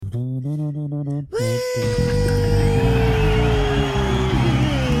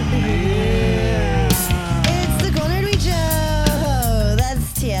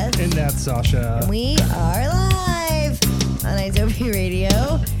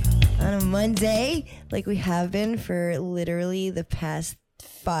Monday, like we have been for literally the past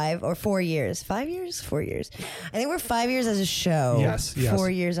 5 or 4 years. 5 years? 4 years. I think we're 5 years as a show. Yes. 4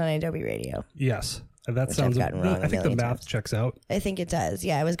 years on Adobe Radio. Yes. That sounds. I think the math checks out. I think it does.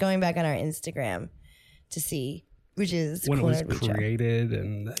 Yeah, I was going back on our Instagram to see, which is when it was created,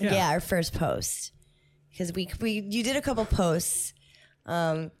 and our first post, because you did a couple posts,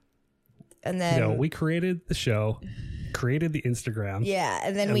 and then we created the show, created the Instagram,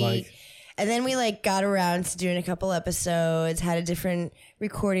 and then we like got around to doing a couple episodes, had a different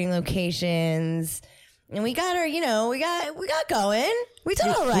recording locations. And we got our, we got going. We did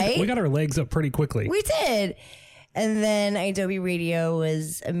all right. We got our legs up pretty quickly. We did. And then Adobe Radio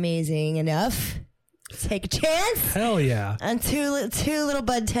was amazing enough to take a chance. Hell yeah. On two little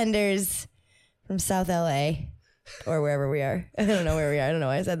bud tenders from South LA or wherever we are. I don't know where we are. I don't know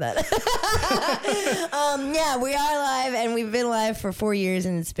why I said that. We are live, and we've been live for 4 years,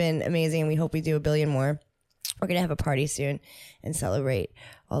 and it's been amazing. We hope we do a billion more. We're going to have a party soon and celebrate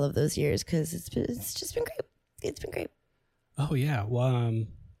all of those years because it's just been great. It's been great. Oh, yeah. Well,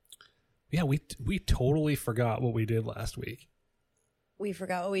 we totally forgot what we did last week. We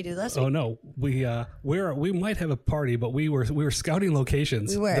forgot what we did last week? Oh, no. We might have a party, but we were scouting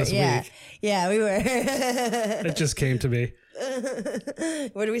locations this week. Yeah, we were. It just came to me.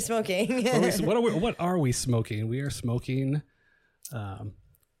 What are we smoking? What are we smoking? We are smoking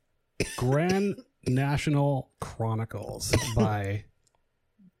Grand National Chronicles by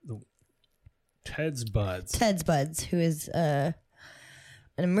Ted's Buds. Ted's Buds, who is an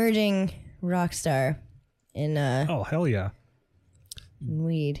emerging rock star in oh hell yeah,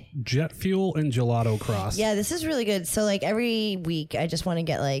 weed. Jet Fuel and Gelato Cross. Yeah, this is really good. So like every week I just want to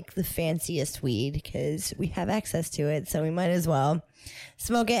get like the fanciest weed because we have access to it, so we might as well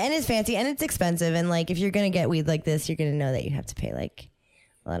smoke it. And it's fancy and it's expensive, and like if you're gonna get weed like this, you're gonna know that you have to pay like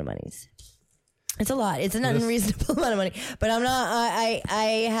a lot of monies. It's a lot. It's an unreasonable amount of money, but I'm not.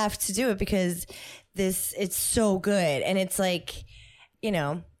 I have to do it because it's so good, and it's like,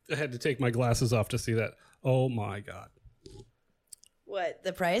 I had to take my glasses off to see that. Oh my god! What,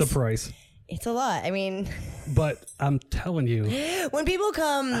 the price? The price. It's a lot. I mean, but I'm telling you, when people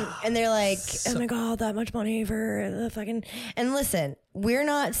come and they're like, "Oh my god, that much money for the fucking," and listen, we're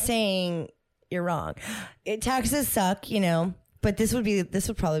not saying you're wrong. Taxes suck, But this would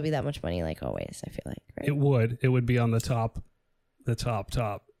probably be that much money, like always. I feel like, right? It would be on the top, the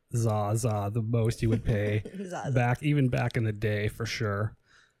most you would pay back in the day for sure.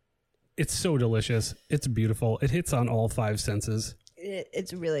 It's so delicious. It's beautiful. It hits on all 5 senses.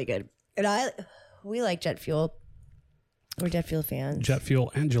 It's really good, and we like Jet Fuel. We're Jet Fuel fans. Jet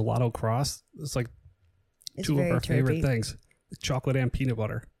Fuel and Gelato Cross. It's like two of our favorite things: chocolate and peanut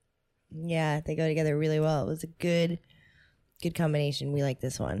butter. Yeah, they go together really well. It was a good combination. We like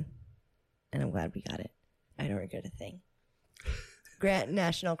this one, and I'm glad we got it. I don't regret a thing. Grand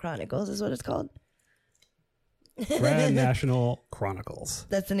National Chronicles is what it's called. Grand National Chronicles.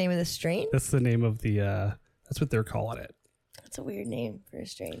 That's the name of the strain? That's the name of the, that's what they're calling it. That's a weird name for a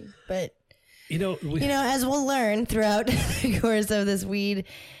strain. But, as we'll learn throughout the course of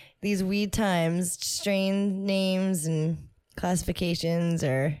these weed times, strain names and classifications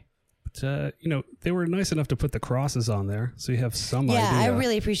are... But, they were nice enough to put the crosses on there, so you have some idea. Yeah, I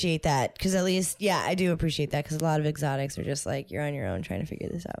really appreciate that, because at least, I do appreciate that, because a lot of exotics are just like, you're on your own trying to figure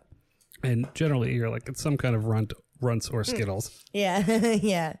this out. And generally, you're like, it's some kind of runts or Skittles. Yeah,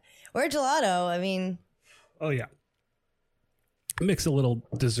 yeah. Or gelato, I mean. Oh, yeah. Mix a little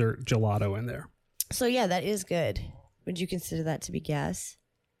dessert gelato in there. So, yeah, that is good. Would you consider that to be gas?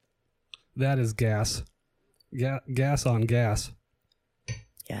 That is gas. Gas on gas.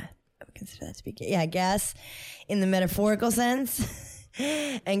 Yeah. Consider that to be gas in the metaphorical sense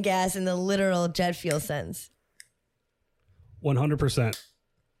and gas in the literal jet fuel sense. 100%.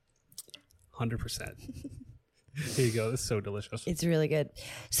 100%. Here you go. This is so delicious. It's really good.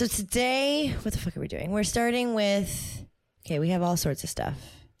 So today, what the fuck are we doing? We're starting with, we have all sorts of stuff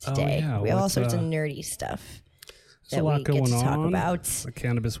today. We have all sorts of nerdy stuff. There's a lot going on. Talk about the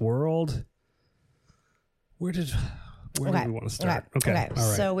cannabis world. Where do we want to start? Okay. All right.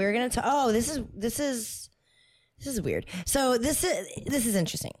 So we're gonna talk. Oh, this is weird. So this is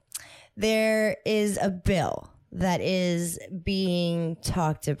interesting. There is a bill that is being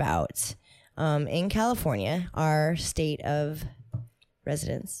talked about in California, our state of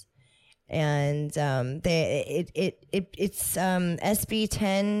residence, and it's SB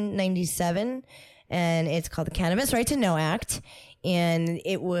 1097, and it's called the Cannabis Right to Know Act, and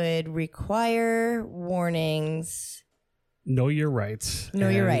it would require warnings. Know your rights. Know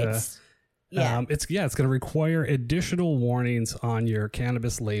your rights. Yeah. It's going to require additional warnings on your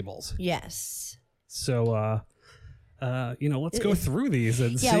cannabis labels. Yes. So, let's go through these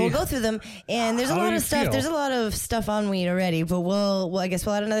and see. Yeah, we'll go through them. And there's a lot of stuff. Feel? There's a lot of stuff on weed already, but I guess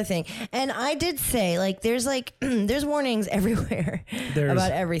we'll add another thing. And I did say, there's warnings everywhere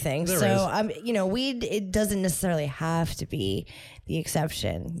about everything. Weed, it doesn't necessarily have to be the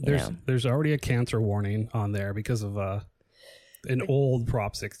exception. There's already a cancer warning on there because of an old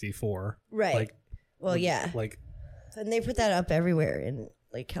Prop 64. Right. And they put that up everywhere in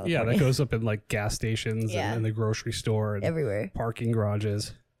California. Yeah, that goes up in gas stations and in the grocery store and everywhere. Parking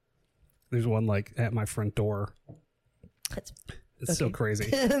garages. There's one at my front door. It's so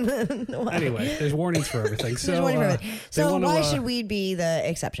crazy. Anyway, there's warnings for everything. So, why should weed be the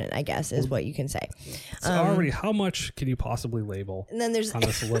exception, I guess, is what you can say. So already, how much can you possibly label and then there's, on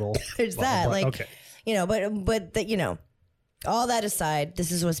this little... there's that. Okay. All that aside,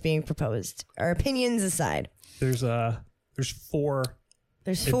 this is what's being proposed. Our opinions aside. There's four...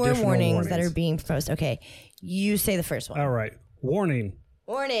 There's four warnings that are being proposed. Okay, you say the first one. All right. Warning.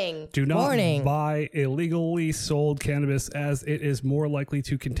 Do not buy illegally sold cannabis as it is more likely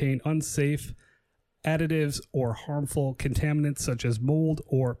to contain unsafe additives or harmful contaminants such as mold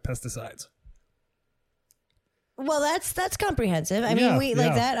or pesticides. Well, that's comprehensive. I mean, we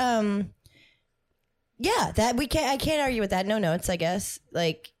like that. That we can't. I can't argue with that. No notes, I guess.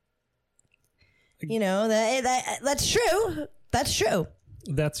 That's true. That's true.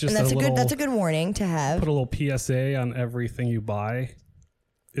 That's just that's a good warning to have. Put a little PSA on everything you buy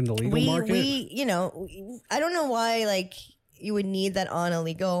in the legal market. I don't know why you would need that on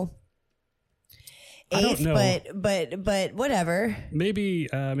illegal. I don't know. But whatever. Maybe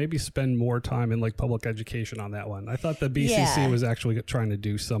spend more time in public education on that one. I thought the BCC was actually trying to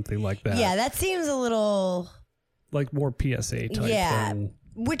do something like that. Yeah, that seems a little more PSA type. Yeah,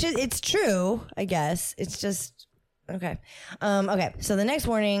 which is it's true. I guess it's just. Okay. So the next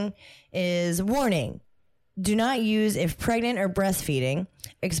warning is warning. Do not use if pregnant or breastfeeding.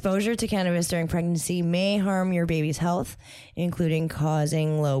 Exposure to cannabis during pregnancy may harm your baby's health, including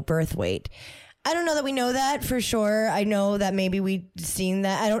causing low birth weight. I don't know that we know that for sure. I know that maybe we've seen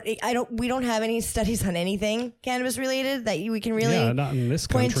that. We don't have any studies on anything cannabis related that we can really not in this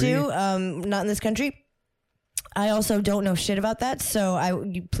point country. To. Not in this country. I also don't know shit about that, so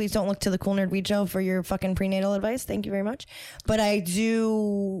please don't look to the Cool Nerd Weed Show for your fucking prenatal advice. Thank you very much. But I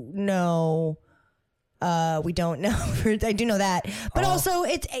do know, we don't know. I do know that. But also,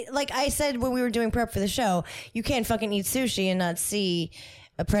 it's like I said when we were doing prep for the show, you can't fucking eat sushi and not see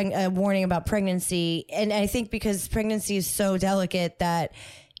a warning about pregnancy. And I think because pregnancy is so delicate that,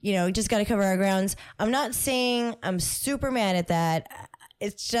 we just got to cover our grounds. I'm not saying I'm super mad at that.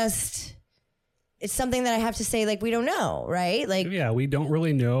 It's just... It's something that I have to say, we don't know, right? We don't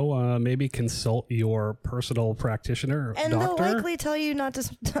really know. Maybe consult your personal practitioner or and doctor. They'll likely tell you not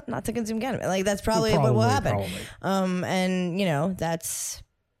to consume cannabis. That's probably what will happen. And that's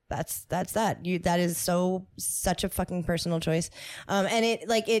that. That is such a fucking personal choice. And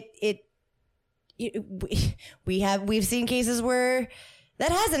we've seen cases where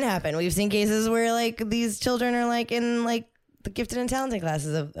that hasn't happened. We've seen cases where these children are in the gifted and talented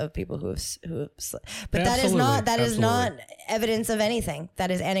classes of people who have but that is not evidence of anything. That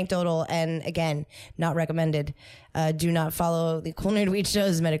is anecdotal and again not recommended. Do not follow the Cool Nerd Weed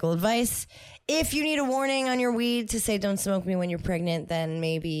Show's medical advice. If you need a warning on your weed to say don't smoke me when you're pregnant, then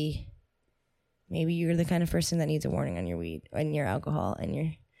maybe you're the kind of person that needs a warning on your weed and your alcohol and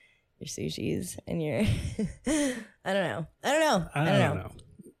your sushis and your I don't know.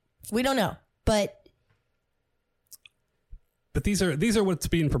 We don't know, but these are what's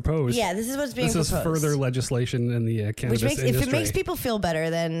being proposed. Yeah, this is what's being proposed. This is further legislation in the cannabis industry. If it makes people feel better,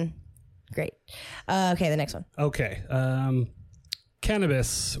 then great. Okay, the next one. Okay.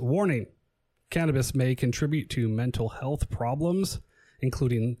 Cannabis. Warning. Cannabis may contribute to mental health problems,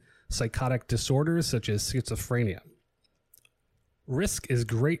 including psychotic disorders such as schizophrenia. Risk is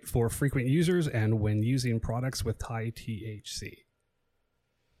great for frequent users and when using products with high THC.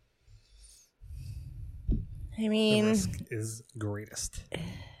 I mean, the risk is greatest.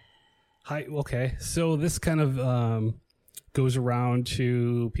 Okay, so this kind of goes around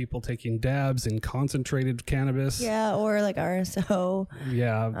to people taking dabs in concentrated cannabis. Yeah, or RSO.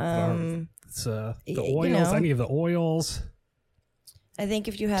 Yeah, it's the oils. Any of the oils. I think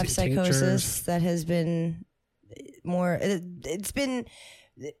if you have psychosis, that has been more. It's been.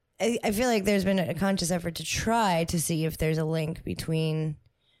 I feel like there's been a conscious effort to try to see if there's a link between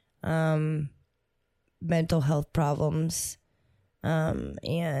mental health problems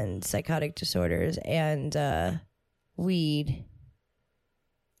and psychotic disorders and weed.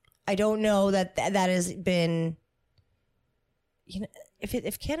 I don't know that has been, you know,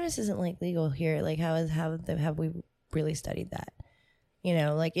 if cannabis isn't like legal here, like how have we really studied that? You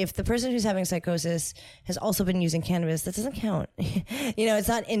know, like if the person who's having psychosis has also been using cannabis, that doesn't count. You know, it's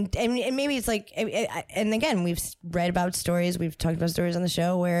not in, and maybe it's like, and again, we've read about stories, we've talked about stories on the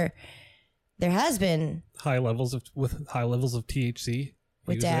show where there has been high levels of THC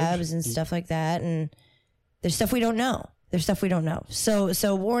with usage. Dabs and stuff like that, and there's stuff we don't know.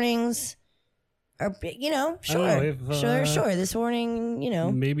 So warnings are, you know, sure. This warning, you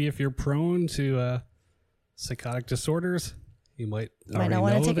know, maybe if you're prone to psychotic disorders, you might not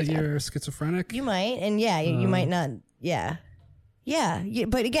know that you're schizophrenic. You might, and you might not. Yeah.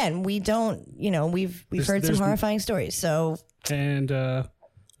 But again, we don't. You know, we've heard some horrifying stories. So and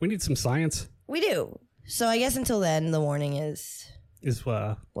we need some science. We do. So I guess until then, the warning is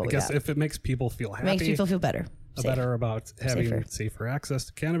I guess if it makes people feel happy, makes people feel better. Better about having safer access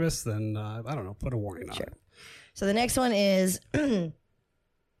to cannabis, then I don't know, put a warning on it. So the next one is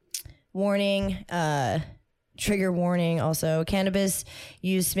warning, trigger warning. Also, cannabis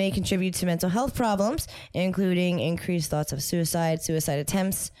use may contribute to mental health problems, including increased thoughts of suicide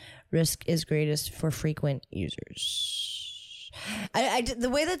attempts. Risk is greatest for frequent users. The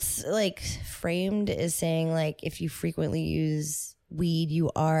way that's like framed is saying like if you frequently use weed,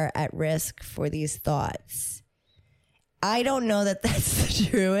 you are at risk for these thoughts. I don't know that that's the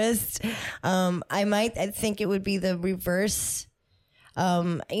truest. I think it would be the reverse. You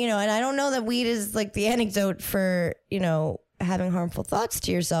know, and I don't know that weed is like the antidote for, you know, having harmful thoughts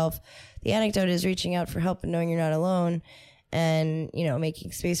to yourself. The antidote is reaching out for help and knowing you're not alone and, you know,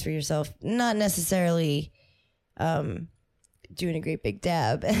 making space for yourself, not necessarily, doing a great big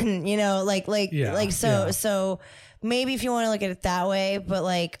dab and, you know, so maybe if you want to look at it that way, but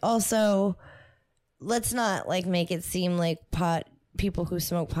like also, let's not like make it seem like people who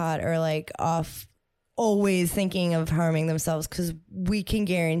smoke pot are like off always thinking of harming themselves, because we can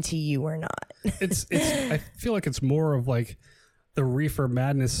guarantee you we're not. I feel like it's more of like the reefer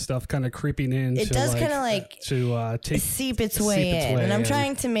madness stuff kind of creeping in. It does kind of like to seep its way in. And I'm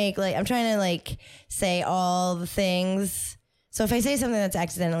trying to say all the things. So if I say something that's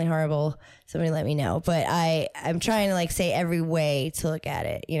accidentally horrible, somebody let me know. But I'm trying to like say every way to look at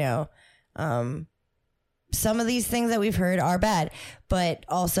it, you know. Some of these things that we've heard are bad, but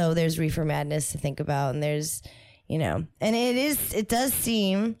also there's reefer madness to think about, and there's, you know, and it does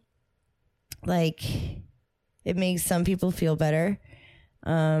seem like it makes some people feel better.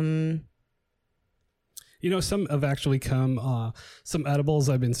 You know, some have actually come, some edibles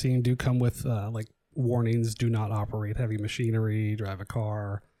I've been seeing do come with like warnings: do not operate heavy machinery, drive a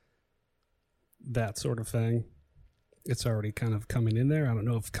car, that sort of thing. It's already kind of coming in there. I don't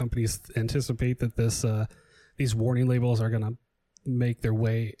know if companies anticipate that these warning labels are going to make their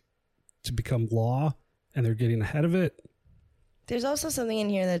way to become law, and they're getting ahead of it. There's also something in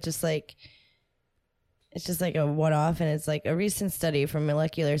here that just like, it's just like a one-off, and it's like a recent study from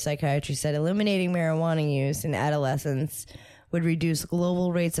molecular psychiatry said eliminating marijuana use in adolescents would reduce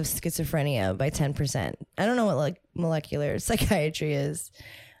global rates of schizophrenia by 10%. I don't know what like molecular psychiatry is.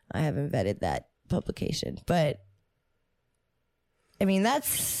 I haven't vetted that publication, but I mean,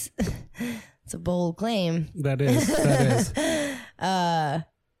 it's a bold claim. That is.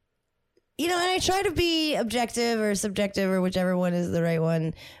 You know, and I try to be objective or subjective or whichever one is the right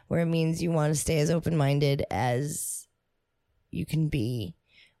one, where it means you want to stay as open-minded as you can be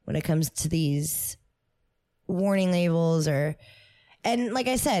when it comes to these warning labels and like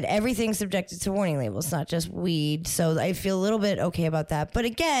I said, everything's subjected to warning labels, not just weed. So I feel a little bit okay about that. But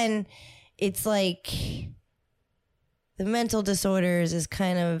again, it's like the mental disorders is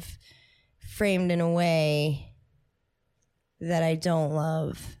kind of framed in a way that I don't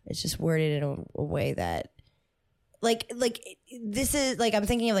love. It's just worded in a way that like this is like, I'm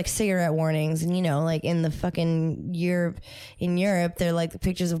thinking of like cigarette warnings, and you know, like in the fucking Europe, they're like the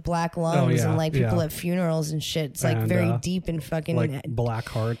pictures of black lungs and like people at funerals and shit. It's like very deep and fucking like black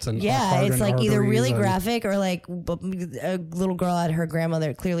hearts and it's like either really graphic or like a little girl at her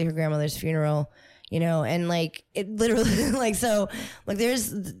grandmother's funeral, you know, and like it literally like, so like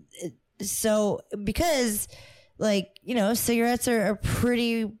because like, you know, cigarettes are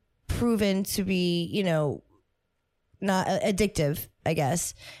pretty proven to be, you know, not addictive, I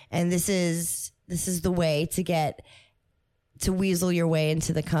guess. And this is the way to weasel your way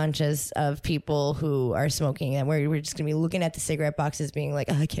into the conscious of people who are smoking. And we're just going to be looking at the cigarette boxes being like,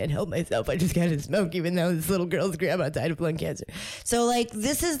 oh, I can't help myself. I just got to smoke, even though this little girl's grandma died of lung cancer. So like,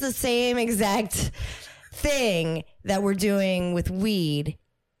 this is the same exact thing that we're doing with weed.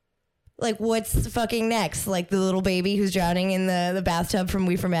 Like, what's fucking next? Like, the little baby who's drowning in the bathtub from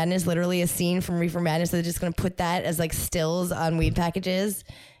Reefer Madness, literally a scene from Reefer Madness. They're just going to put that as, like, stills on weed packages,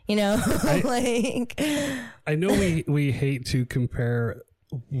 you know? I know we hate to compare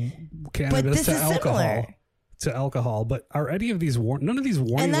cannabis to alcohol, but are any of these none of these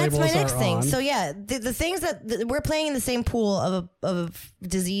warning labels are on? And that's my next thing. So, yeah, the things that we're playing in the same pool of a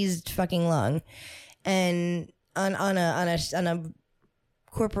diseased fucking lung, and on a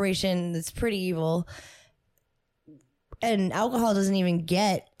corporation that's pretty evil, and alcohol doesn't even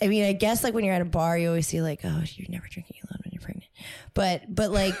get. I mean, I guess like when you're at a bar, you always see like, oh, you're never drinking alone when you're pregnant,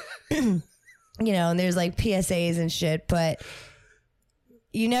 but like, you know, and there's like PSAs and shit, but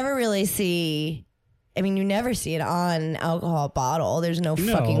you never really see. I mean, you never see it on an alcohol bottle. There's no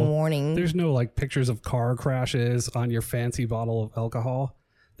fucking warning. There's no like pictures of car crashes on your fancy bottle of alcohol.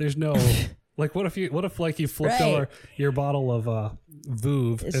 There's no. Like, what if you flipped over your bottle of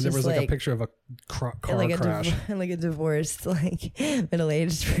Vouv and there was like a picture of a car crash? Like a divorced, like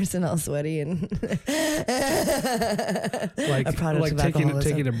middle-aged person all sweaty and like a product of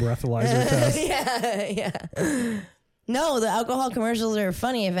taking a breathalyzer test. Yeah. No, the alcohol commercials are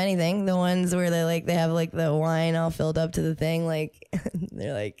funny, if anything. The ones where they have like the wine all filled up to the thing, like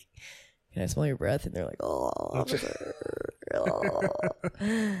they're like, "Can I smell your breath?" And they're like, "Oh."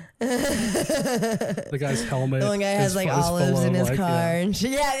 The guy's helmet. The one guy has like olives in his car, and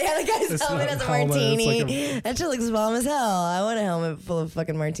shit. Yeah. The guy's helmet has a martini. Like that shit looks bomb as hell. I want a helmet full of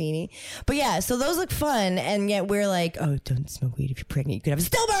fucking martini. But yeah, so those look fun, and yet we're like, oh, don't smoke weed if you're pregnant. You could have a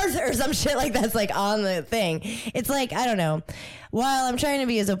stillbirth or some shit like that's like on the thing. It's like, I don't know. While I'm trying to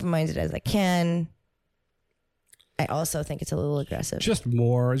be as open-minded as I can, I also think it's a little aggressive. Just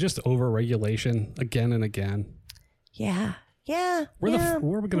over-regulation again and again. Yeah. Where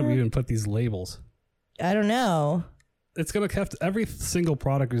are we going to even put these labels? I don't know. It's going to have to, every single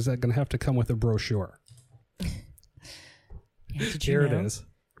product is going to have to come with a brochure. Here it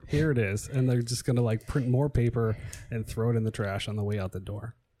is. And they're just going to like print more paper and throw it in the trash on the way out the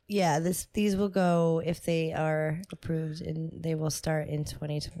door. Yeah, these will go, if they are approved, and they will start in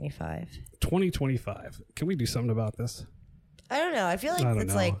 2025. 2025. Can we do something about this? I don't know. I feel like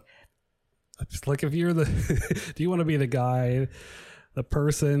it's like... It's like if you're do you want to be the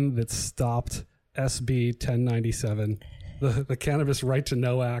person that stopped SB 1097, the Cannabis Right to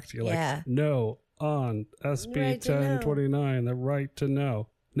Know Act? You're like, no on SB 1029, the right to know.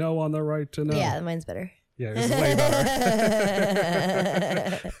 No on the right to know. Yeah, mine's better. Yeah, it's way better.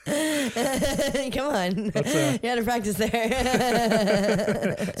 Come on. You got to practice there.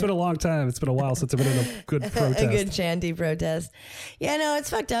 It's been a long time. It's been a while since I've been in a good protest. A good chanty protest. Yeah, no,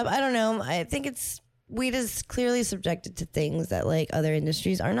 it's fucked up. I don't know. I think weed is clearly subjected to things that like other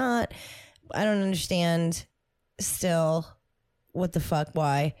industries are not. I don't understand still what the fuck,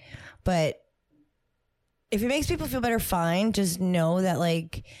 why. But if it makes people feel better, fine. Just know that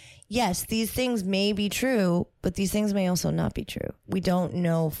like... Yes, these things may be true, but these things may also not be true. We don't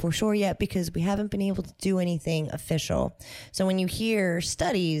know for sure yet because we haven't been able to do anything official. So when you hear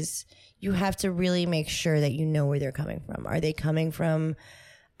studies, you have to really make sure that you know where they're coming from. Are they coming from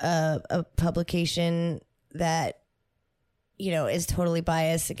a publication that, you know, is totally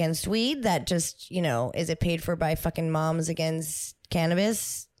biased against weed? That just, you know, is it paid for by fucking moms against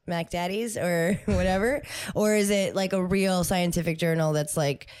cannabis? Mac Daddies or whatever? Or is it like a real scientific journal that's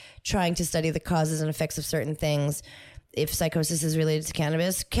like trying to study the causes and effects of certain things? If psychosis is related to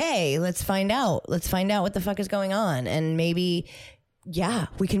cannabis, okay, let's find out. Let's find out what the fuck is going on. And maybe, yeah,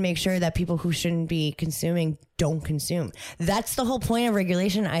 we can make sure that people who shouldn't be consuming don't consume. That's the whole point of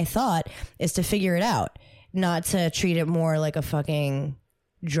regulation, I thought, is to figure it out, not to treat it more like a fucking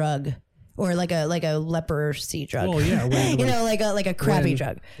drug. Or like a leprosy drug. Well, yeah, like a crappy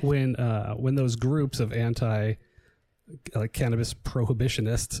drug. When those groups of cannabis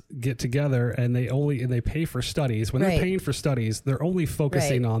prohibitionists get together and they pay for studies. When they're paying for studies, they're only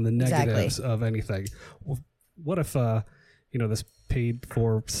focusing on the negatives of anything. Well, what if this paid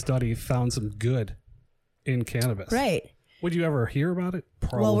for study found some good in cannabis? Right. Would you ever hear about it?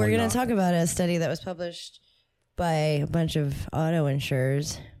 Probably. Well, we're going to talk about a study that was published by a bunch of auto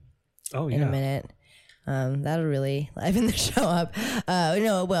insurers. In a minute. That'll really liven the show up.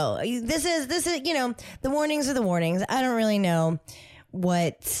 This is, the warnings are the warnings. I don't really know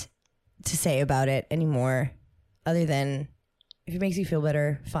what to say about it anymore other than if it makes you feel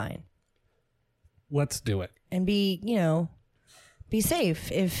better, fine. Let's do it. And be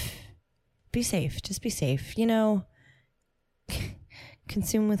safe. Be safe. Just be safe.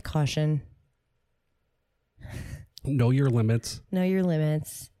 Consume with caution. Know your limits.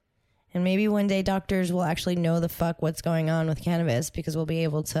 And maybe one day doctors will actually know the fuck what's going on with cannabis because we'll be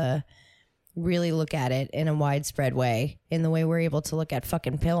able to really look at it in a widespread way, in the way we're able to look at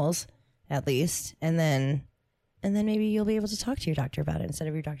fucking pills, at least, and then maybe you'll be able to talk to your doctor about it instead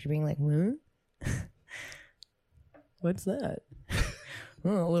of your doctor being like, what's that? A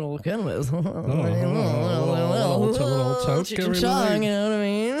little cannabis. A little toke, you know what I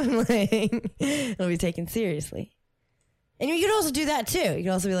mean? Like, it'll be taken seriously. And you can also do that too. You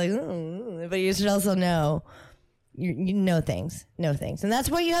can also be like, but you should also know, you know things. And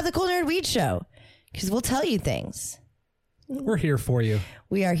that's why you have the Cool Nerd Weed Show, because we'll tell you things. We're here for you.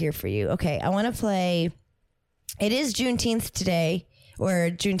 We are here for you. Okay, I want to play. It is Juneteenth today,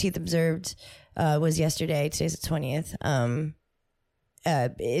 or Juneteenth observed was yesterday. Today's the 20th.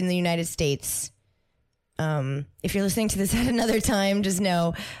 In the United States. If you're listening to this at another time, just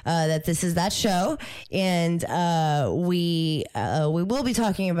know that this is that show, and we will be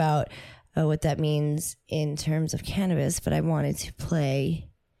talking about what that means in terms of cannabis. But I wanted to play.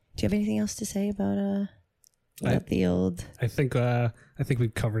 Do you have anything else to say about the old? I think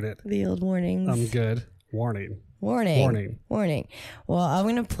we've covered it. The old warnings. I'm good. Warning. Well, I'm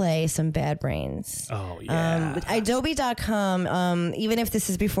going to play some Bad Brains. Oh, yeah. Adobe.com, even if this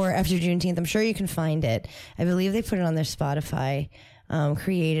is before or after Juneteenth, I'm sure you can find it. I believe they put it on their Spotify,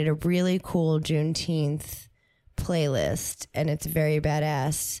 created a really cool Juneteenth playlist, and it's very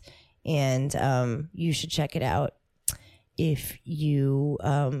badass, and you should check it out if you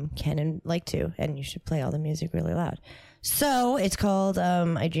can and like to, and you should play all the music really loud. So it's called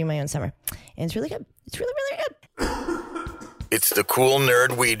I Dream My Own Summer, and it's really good. It's really, really good. It's the Cool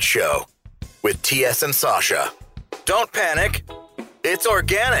Nerd Weed Show with TS and Sasha. Don't panic. It's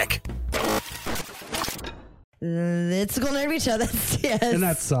organic. It's the Cool Nerd Weed Show. That's TS. And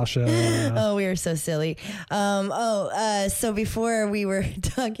that's Sasha. Oh, we are so silly. So before we were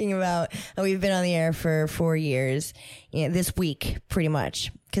talking about, we've been on the air for 4 years, this week, pretty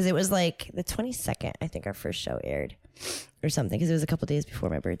much. Because it was like the 22nd, I think our first show aired or something, because it was a couple days before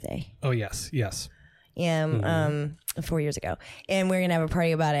my birthday. Oh, yes. Yeah, 4 years ago, and we're gonna have a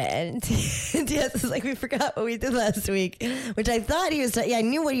party about it. And TS is like, we forgot what we did last week, which I thought he was. I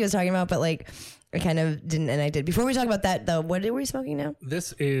knew what he was talking about, but like, I kind of didn't, and I did. Before we talk about that, though, what are we smoking now?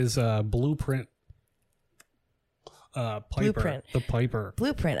 This is Blueprint. Piper. Blueprint. The Piper.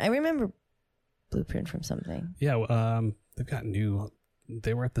 Blueprint. I remember Blueprint from something. Yeah. They've got new.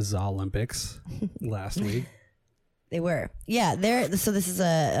 They were at the Olympics last week. They were. Yeah, so this is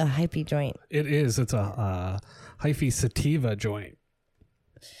a hypey joint. It is. It's a hyphy sativa joint.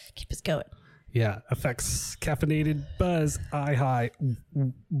 Keep us going. Yeah. Affects caffeinated buzz, eye high.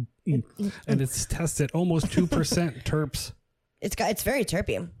 And it's tested almost 2% terps. It's very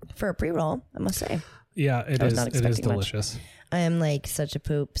terpy for a pre-roll, I must say. Yeah, it is. It is delicious. Much. I am like such a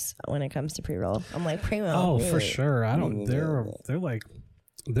poops when it comes to pre-roll. I'm like pre-roll. Oh, really? For sure. I don't. They're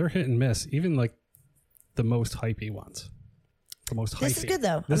hit and miss. Even like the most hypey ones. The most hypey. This is good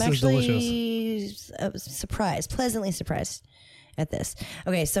though. This I'm is actually pleasantly surprised at this.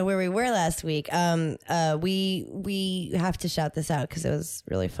 Okay, so where we were last week, we have to shout this out because it was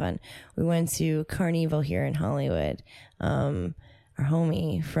really fun. We went to Carnival here in Hollywood. Our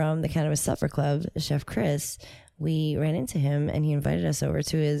homie from the Cannabis Supper Club, Chef Chris, we ran into him and he invited us over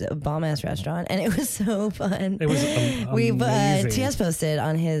to his bomb ass restaurant, and it was so fun. It was amazing. TS posted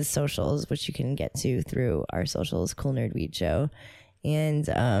on his socials, which you can get to through our socials, Cool Nerd Weed Show,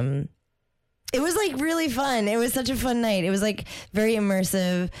 and it was like really fun. It was such a fun night. It was like very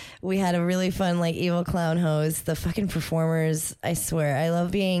immersive. We had a really fun like evil clown host. The fucking performers, I swear. I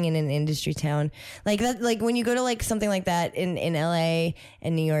love being in an industry town. Like that, like when you go to like something like that in LA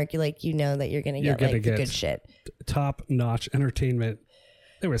and New York, you know that you're gonna get the good shit. Top notch entertainment.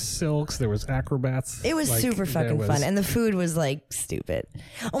 There was silks, there was acrobats. It was super fucking fun. And the food was like stupid.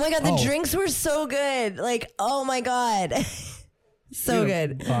 Oh my God, the drinks were so good. Like, oh my God. So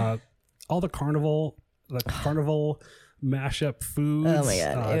good. All the carnival mashup foods. Oh my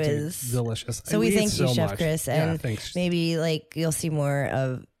God, it was delicious. So we thank you, Chef Chris, and thanks. Maybe like you'll see more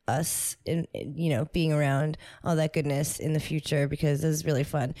of us in being around all that goodness in the future, because this is really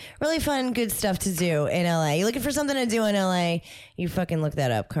fun, good stuff to do in LA. You're looking for something to do in LA, you fucking look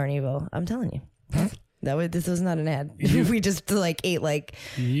that up. Carnival, I'm telling you. This was not an ad. We just like ate like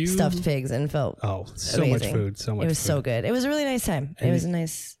stuffed pigs and felt so amazing. much food. So much. It was food. so good. It was a really nice time. It was a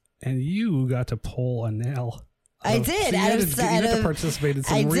nice. And you got to pull a nail. I did. So you had to participate in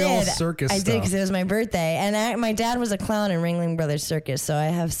some real circus stuff. I did, because it was my birthday. And my dad was a clown in Ringling Brothers Circus, so I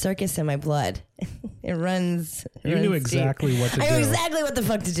have circus in my blood. It runs. You knew exactly what to do. I knew exactly what the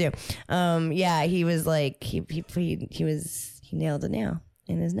fuck to do. Yeah, he was like, he nailed a nail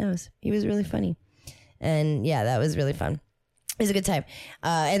in his nose. He was really funny. And yeah, that was really fun. It was a good time.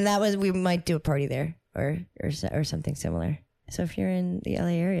 And we might do a party there or something similar. So if you're in the LA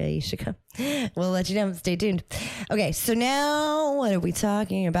area, you should come. We'll let you know. Stay tuned. Okay, so now what are we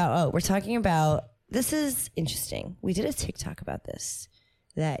talking about? Oh, we're talking about, this is interesting. We did a TikTok about this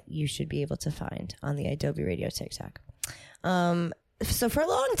that you should be able to find on the Adobe Radio TikTok. So for a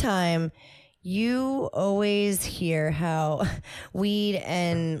long time, you always hear how weed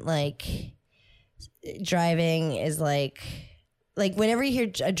and like driving is like whenever you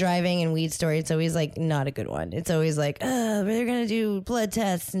hear a driving and weed story, it's always like not a good one. It's always like, they're going to do blood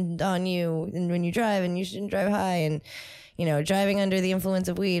tests on you and when you drive and you shouldn't drive high and, you know, driving under the influence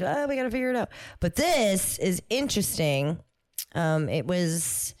of weed. We got to figure it out. But this is interesting. It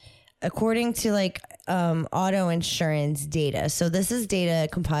was according to like auto insurance data. So this is data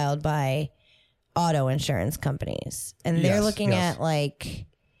compiled by auto insurance companies. And they're looking at like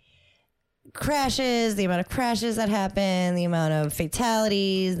crashes, the amount of crashes that happen, the amount of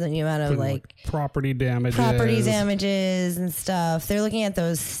fatalities, the amount of like property damages and stuff. They're looking at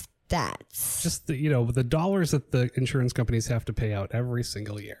those stats. Just the dollars that the insurance companies have to pay out every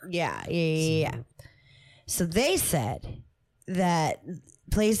single year. Yeah. So they said that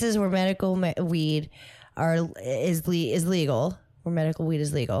places where medical weed is legal, where medical weed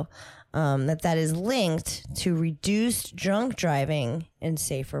is legal, that is linked to reduced drunk driving and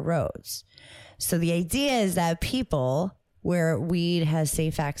safer roads. So the idea is that people where weed has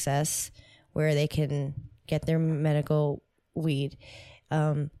safe access, where they can get their medical weed,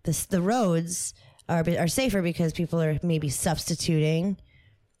 the roads are safer because people are maybe substituting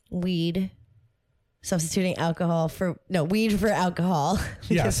alcohol for weed for alcohol.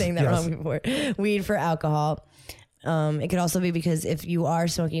 I kept saying that wrong before. Weed for alcohol. It could also be because if you are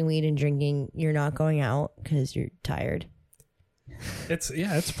smoking weed and drinking, you're not going out because you're tired.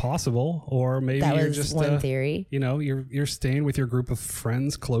 It's possible, or maybe that you're was just one theory. You're staying with your group of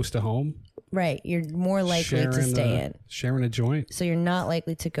friends close to home. Right, you're more likely to stay in, sharing a joint. So you're not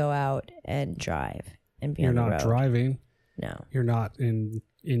likely to go out and drive and be on the road. You're not driving. No, you're not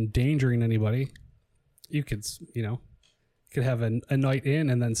endangering anybody. You could have a night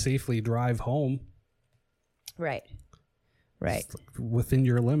in and then safely drive home. Right. Within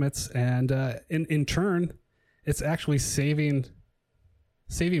your limits, and in turn, it's actually saving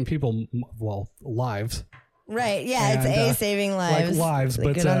people lives. Right. Yeah, it's saving lives. Like lives,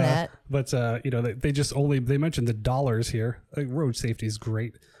 but good on that. But they mentioned the dollars here. Like, road safety is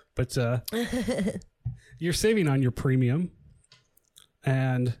great, but you're saving on your premium,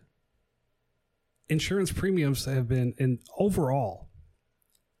 and insurance premiums have been overall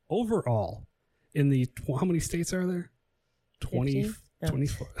in the, how many states are there? 20.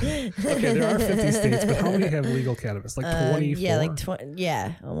 24. Okay, there are 50 states, but how many have legal cannabis? Like 24? Yeah, like 20.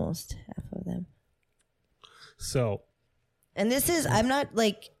 Yeah, almost half of them. So. And this is, I'm not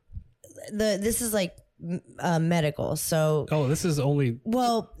like, this is like medical. So. Oh, this is only.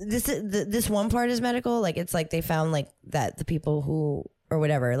 Well, this one part is medical. Like, it's like they found like that the people who, or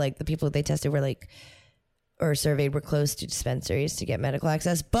whatever, like the people they tested were like, or surveyed were close to dispensaries to get medical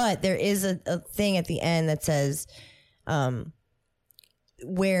access. But there is a thing at the end that says,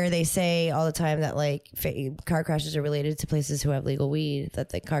 where they say all the time that like car crashes are related to places who have legal weed, that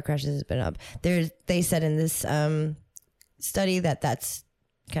the car crashes has been up. They said in this study that that's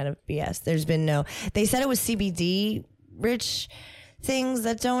kind of BS. There's been they said it was CBD rich things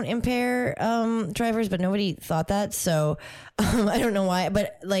that don't impair drivers, but nobody thought that. So I don't know why,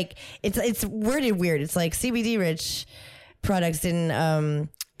 but like it's worded weird. It's like CBD rich products didn't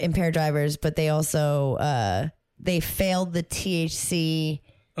impair drivers, but they also they failed the THC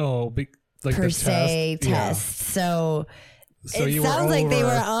per se test. Yeah. So it sounds like they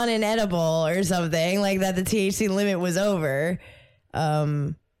were on an edible or something, like that the THC limit was over.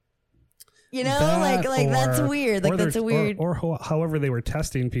 That's weird. Like that's a weird. Or however they were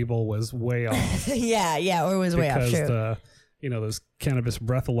testing people was way off. yeah, or was way off. True. Those cannabis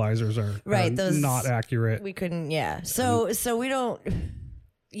breathalyzers are those not accurate. We couldn't. Yeah. So we don't.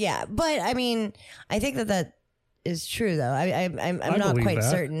 Yeah, but I mean, I think that is true though. I'm not quite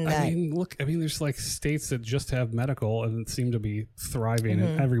certain that. I mean, there's like states that just have medical and seem to be thriving,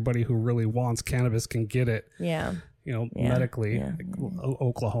 and everybody who really wants cannabis can get it. Yeah. Medically. Yeah. Like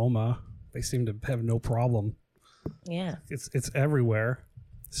Oklahoma, they seem to have no problem. Yeah. It's everywhere.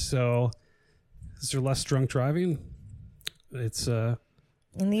 So, is there less drunk driving? It's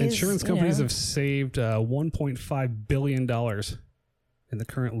insurance companies have saved $1.5 billion in the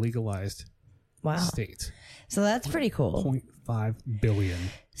current legalized state. So that's pretty cool. 0.5 billion.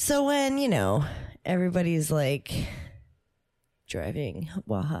 So when, everybody's like driving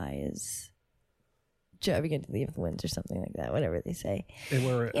while high is driving into the influence or something like that, whatever they say.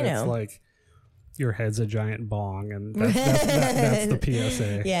 It's like your head's a giant bong, and that's the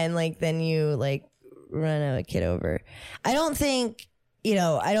PSA. Yeah, and like then you like run a kid over. I don't think, I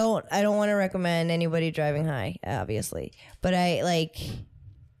don't want to recommend anybody driving high, obviously, but I like,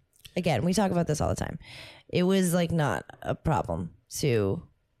 again, we talk about this all the time. It was like not a problem to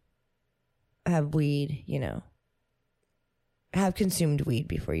have weed, have consumed weed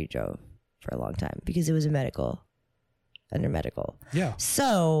before you drove for a long time, because it was under medical. Yeah.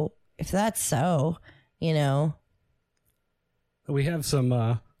 So if that's so, we have some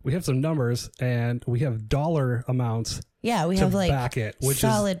numbers, and we have dollar amounts. Yeah, we have like back it, which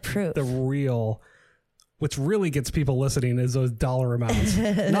solid is proof. Which really gets people listening is those dollar amounts.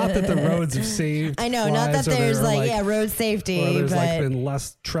 Not that the roads have saved. I know, not that there's road safety. Or there's been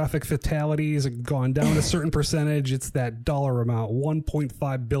less traffic fatalities and gone down a certain percentage. It's that dollar amount,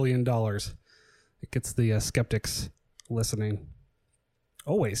 $1.5 billion. It gets the skeptics listening.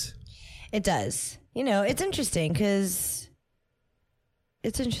 Always. It does. It's interesting because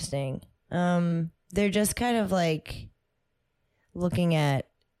they're just kind of like looking at,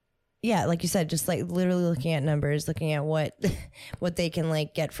 like you said, just like literally looking at numbers, looking at what they can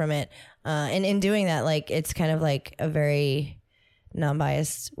like get from it. And in doing that, like it's kind of like a very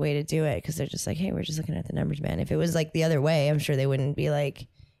non-biased way to do it, because they're just like, hey, we're just looking at the numbers, man. If it was like the other way, I'm sure they wouldn't be like,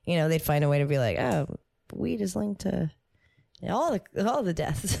 they'd find a way to be like, oh, weed is linked to all the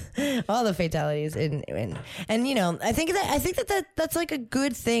deaths, all the fatalities, and I think that's like a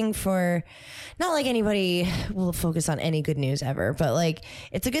good thing for, not like anybody will focus on any good news ever, but like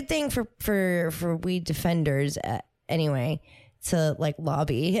it's a good thing for weed defenders anyway, to like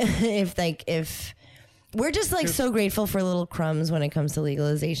lobby if we're just like so grateful for little crumbs when it comes to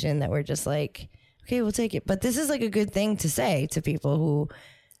legalization, that we're just like, okay, we'll take it. But this is like a good thing to say to people who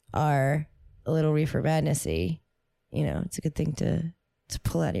are a little reefer madnessy. It's a good thing to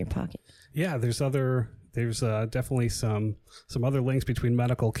pull out of your pocket. Yeah, there's definitely some other links between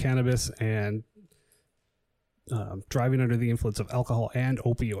medical cannabis and driving under the influence of alcohol and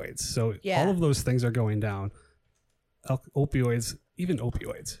opioids. So all of those things are going down. Opioids.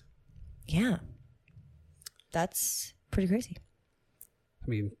 Yeah. That's pretty crazy. I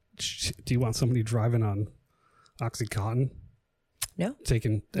mean, do you want somebody driving on Oxycontin? No.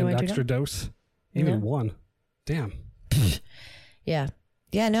 Taking an extra dose? Even one. Damn. Yeah.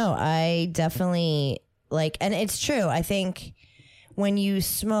 Yeah, no, I definitely like, and it's true. I think when you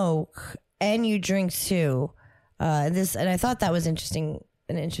smoke and you drink too, and I thought that was an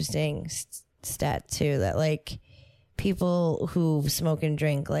interesting stat too, that like people who smoke and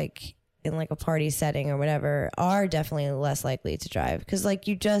drink like in like a party setting or whatever are definitely less likely to drive, because like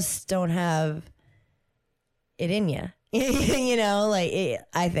you just don't have it in you.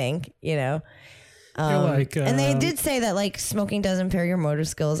 I think, and they did say that like smoking does impair your motor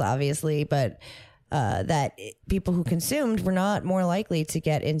skills, obviously, but that people who consumed were not more likely to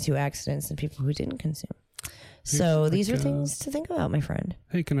get into accidents than people who didn't consume. So these are things to think about, my friend.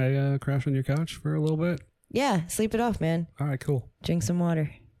 Hey, can I crash on your couch for a little bit? Yeah, sleep it off, man. All right, cool. Drink some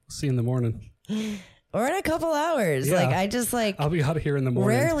water. See you in the morning. Or in a couple hours. Yeah. Like I just like, I'll be out of here in the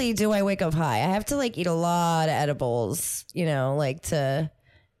morning. Rarely do I wake up high. I have to like eat a lot of edibles, like to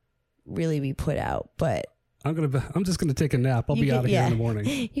really be put out. But I'm just gonna take a nap. I'll be out of here in the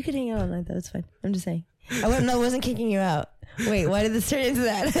morning. You could hang out all night though. It's fine. I'm just saying. I wasn't kicking you out. Wait, why did this turn into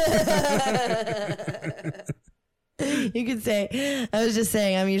that? You could say, I was just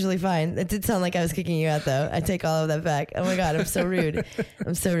saying I'm usually fine. It did sound like I was kicking you out though. I take all of that back. Oh my God, I'm so rude.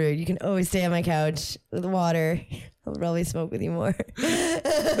 I'm so rude. You can always stay on my couch with water. I'll probably smoke with you more.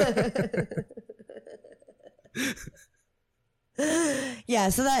 Yeah,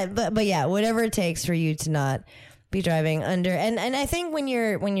 so but yeah, whatever it takes for you to not be driving under, and I think when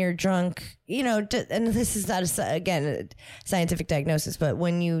you're drunk, and this is not a scientific diagnosis, but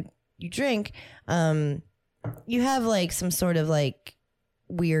when you drink, you have like some sort of like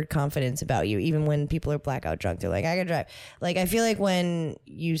weird confidence about you, even when people are blackout drunk. They're like, I can drive. Like I feel like when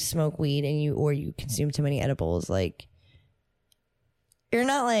you smoke weed and you consume too many edibles, like you're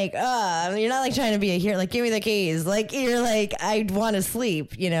not like trying to be a hero, like give me the keys. Like you're like, I want to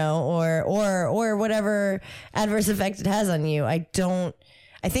sleep, or whatever adverse effect it has on you. I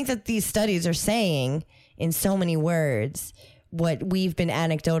think that these studies are saying in so many words what we've been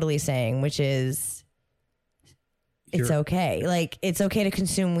anecdotally saying, which is it's okay. Like it's okay to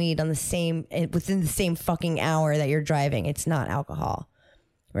consume weed within the same fucking hour that you're driving. It's not alcohol.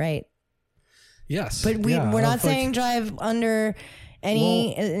 Right? Yes. But we're not saying drive under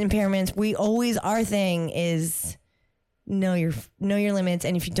any impairments. Our thing is know your limits,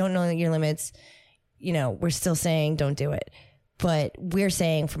 and if you don't know your limits, we're still saying don't do it. But we're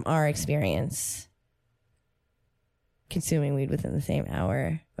saying from our experience, consuming weed within the same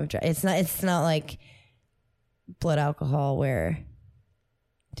hour of driving. It's not like blood alcohol where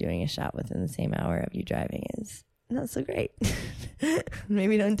doing a shot within the same hour of you driving is not so great.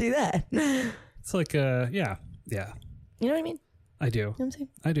 Maybe don't do that. It's like, yeah. You know what I mean? I do. You know what I'm saying?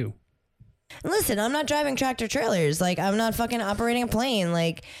 I do. And listen, I'm not driving tractor trailers. Like, I'm not fucking operating a plane.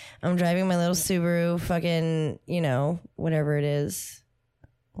 Like, I'm driving my little Subaru fucking, whatever it is.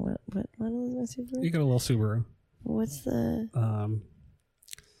 What model is my Subaru? You got a little Subaru. What's the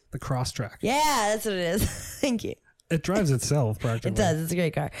Crosstrack. Yeah, that's what it is. Thank you. It drives itself practically. It does. It's a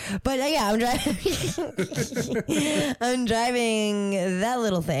great car. But yeah, I'm driving. I'm driving that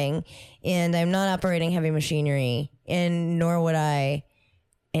little thing, and I'm not operating heavy machinery, and nor would I,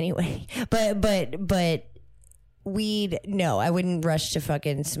 anyway. But weed. No, I wouldn't rush to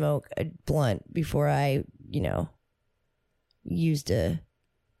fucking smoke a blunt before I, used a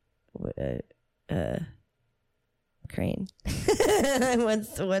crane.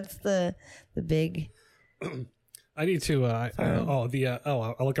 What's the big? I need to. Like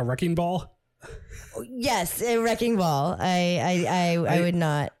a wrecking ball. Yes, a wrecking ball. I would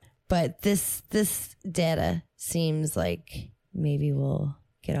not. But this data seems like maybe we'll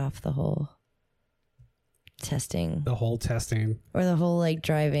get off the whole testing. The whole testing. Or the whole like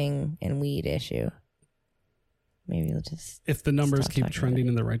driving and weed issue. Maybe we'll just. If the numbers keep trending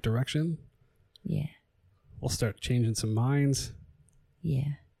in the right direction. Yeah. We'll start changing some minds. Yeah.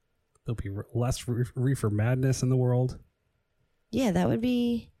 There'll be less reefer madness in the world. Yeah, that would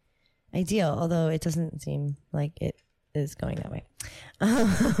be ideal, although it doesn't seem like it is going that way.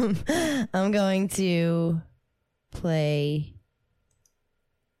 I'm going to play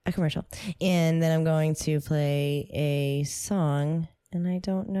a commercial, and then I'm going to play a song, and I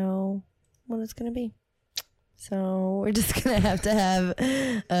don't know what it's going to be. So we're just going to have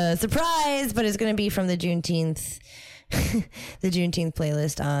a surprise, but it's going to be from the Juneteenth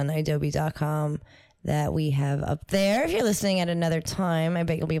playlist on adobe.com that we have up there. If you're listening at another time, I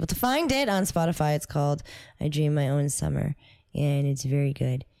bet you'll be able to find it on Spotify. It's called I Dream My Own Summer, and it's very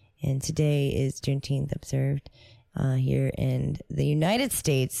good. And today is Juneteenth observed here in the United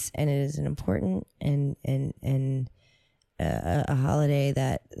States, and it is an important and a holiday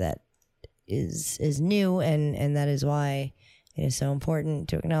that is new, and that is why it is so important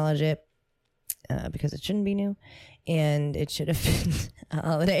to acknowledge it, because it shouldn't be new, and it should have been a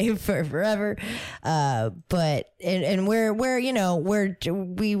holiday for forever. But we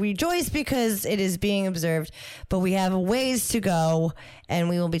rejoice because it is being observed, but we have a ways to go, and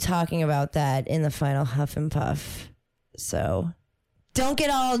we will be talking about that in the final Huff and Puff. So don't get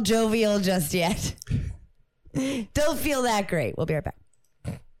all jovial just yet. Don't feel that great. We'll be right back.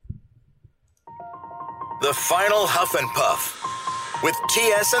 The final Huff and Puff with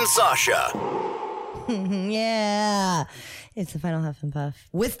TS and Sasha. Yeah, it's the final Huff and Puff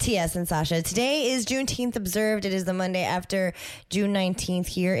with TS and Sasha. Today is Juneteenth observed. It is the Monday after June 19th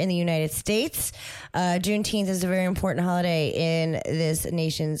here in the United States. Juneteenth is a very important holiday in this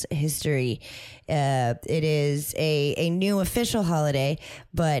nation's history. It is a new official holiday,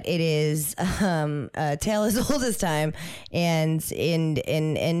 but it is a tale as old as time, and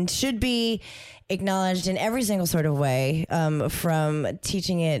should be acknowledged in every single sort of way, from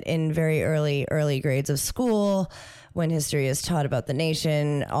teaching it in very early grades of school when history is taught about the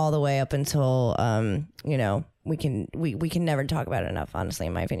nation, all the way up until we can never talk about it enough, honestly,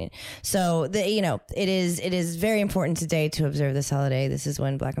 in my opinion. So it is very important today to observe this holiday. This is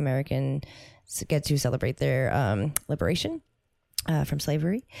when Black Americans get to celebrate their liberation from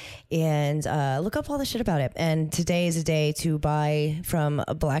slavery, and look up all the shit about it. And today is a day to buy from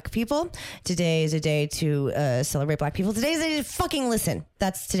Black people. Today is a day to celebrate Black people. Today is a day to fucking listen.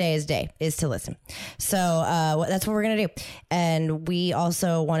 That's today's day, is to listen. So that's what we're gonna do. And we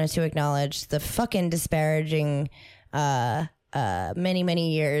also wanted to acknowledge the fucking disparaging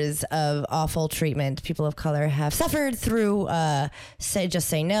many years of awful treatment people of color have suffered through the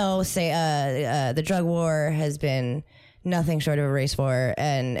drug war has been nothing short of a race war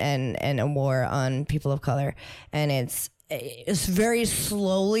and a war on people of color, and it's very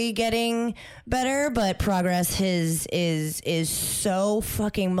slowly getting better, but progress is so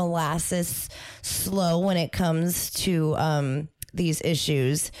fucking molasses slow when it comes to these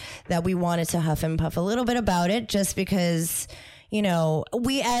issues that we wanted to huff and puff a little bit about it, just because you know,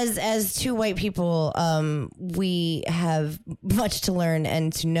 we as two white people, we have much to learn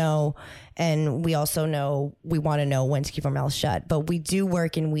and to know, and we also know we want to know when to keep our mouths shut. But we do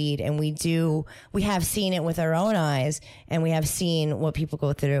work in weed, and we have seen it with our own eyes, and we have seen what people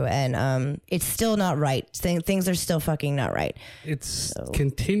go through, and it's still not right. Things are still fucking not right.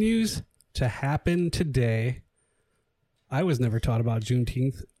 Continues to happen today. I was never taught about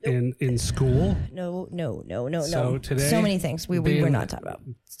Juneteenth in school. No. So today, so many things we were not taught about.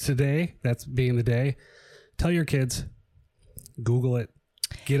 Today, that's being the day. Tell your kids, Google it,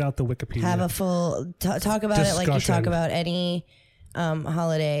 get out the Wikipedia. Have a full talk about it like you talk about any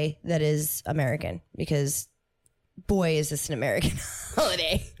holiday that is American, because boy, is this an American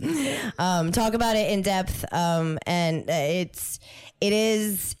holiday. Talk about it in depth, and it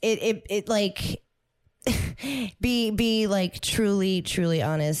like. be like truly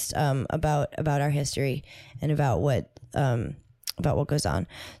honest about our history and about what goes on.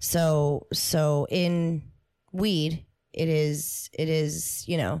 So in weed, it is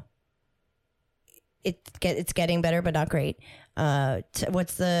you know, it's getting better but not great.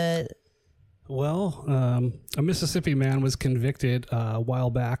 What's the a Mississippi man was convicted a while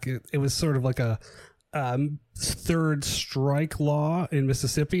back. It was sort of like a third strike law in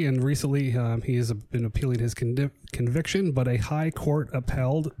Mississippi, and recently he has been appealing his conviction, but a high court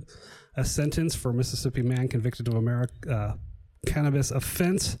upheld a sentence for a Mississippi man convicted of cannabis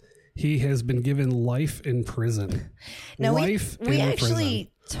offense. He has been given life in prison. Now we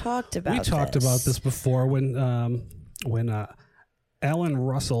actually talked about this before when Alan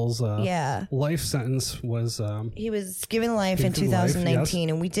Russell's life sentence was he was given life in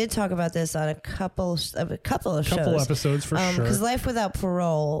 2019, and we did talk about this on a couple of shows, episodes for sure. Because life without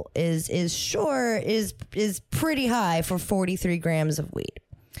parole is pretty high for 43 grams of weed.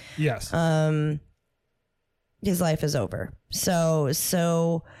 Yes. His life is over. So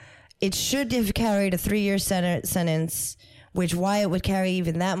it should have carried a 3-year sentence. Which why it would carry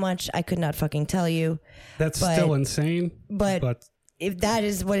even that much, I could not fucking tell you. That's still insane. But if that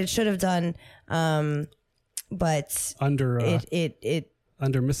is what it should have done, but under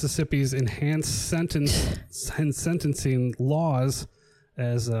under Mississippi's enhanced sentencing laws,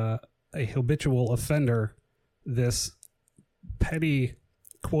 as a habitual offender, this petty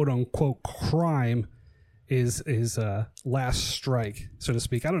quote unquote crime is last strike, so to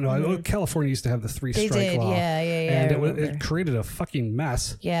speak. I don't know. Mm-hmm. California used to have the 3-strike law. Yeah. And it created a fucking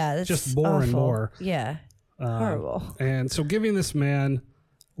mess. Yeah, that's just more awful. and more. Yeah. Horrible. And so giving this man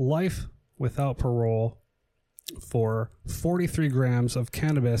life without parole for 43 grams of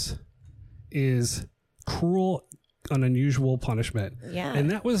cannabis is cruel and unusual punishment. Yeah. And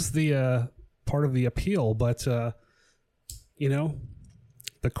that was the part of the appeal. But, the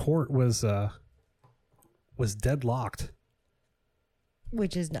court was deadlocked.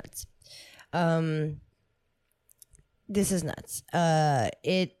 Which is nuts. This is nuts.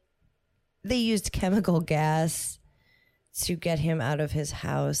 They used chemical gas to get him out of his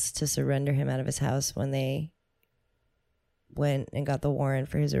house, to surrender him out of his house when they went and got the warrant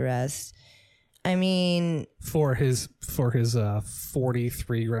for his arrest. I mean, for his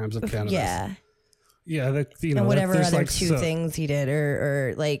 43 grams of cannabis. Yeah. Yeah. That, and whatever other two things he did,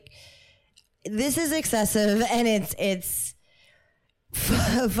 or like, this is excessive, and it's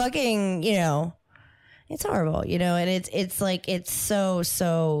fucking, it's horrible, and it's like, it's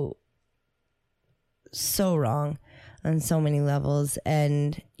so wrong on so many levels.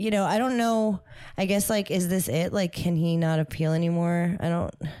 And I don't know, I guess, like, is this it? Like, can he not appeal anymore? I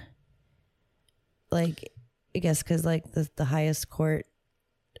don't, like, I guess because like the highest court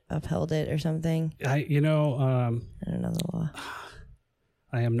upheld it or something. I don't know the law.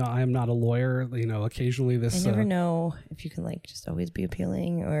 I am not a lawyer. Occasionally this. I never know if you can like just always be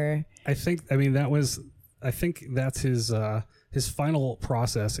appealing, or. I think that's his final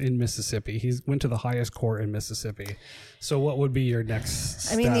process in Mississippi. He went to the highest court in Mississippi. So what would be your next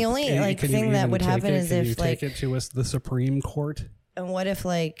step? I mean, the only thing that would happen is if take it to the Supreme Court. And what if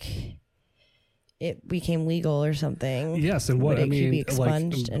like it became legal or something? Yes, and what would it be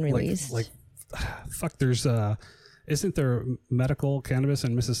expunged and released? Fuck. There's isn't there medical cannabis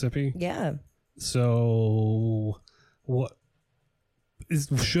in Mississippi? Yeah. So what?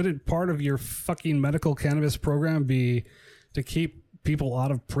 Shouldn't part of your fucking medical cannabis program be to keep people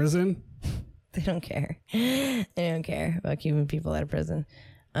out of prison? They don't care. They don't care about keeping people out of prison.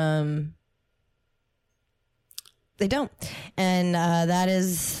 They don't. And that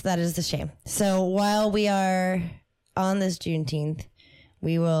is the shame. So while we are on this Juneteenth,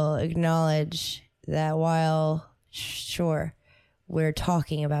 we will acknowledge that while, sure, we're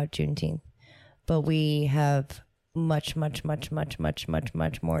talking about Juneteenth, but we have much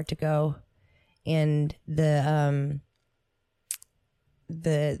more to go. And the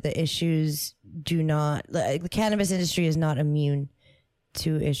issues do not, the cannabis industry is not immune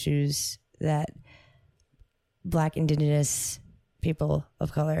to issues that Black, Indigenous people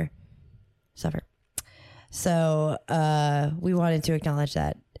of color suffer. So we wanted to acknowledge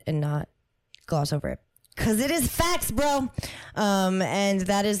that and not gloss over it. Because it is facts, bro. And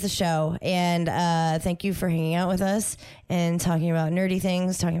that is the show. And thank you for hanging out with us and talking about nerdy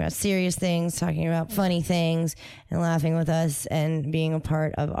things, talking about serious things, talking about funny things, and laughing with us and being a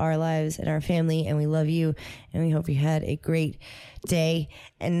part of our lives and our family. And we love you. And we hope you had a great day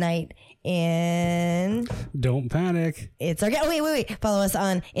and night. And don't panic. It's our wait. Follow us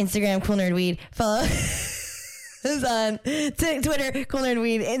on Instagram, Cool Nerd Weed. Follow us on Twitter, Cool Nerd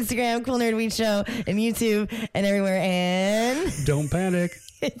Weed, Instagram, Cool Nerd Weed Show, and YouTube, and everywhere. And don't panic.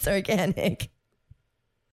 It's organic.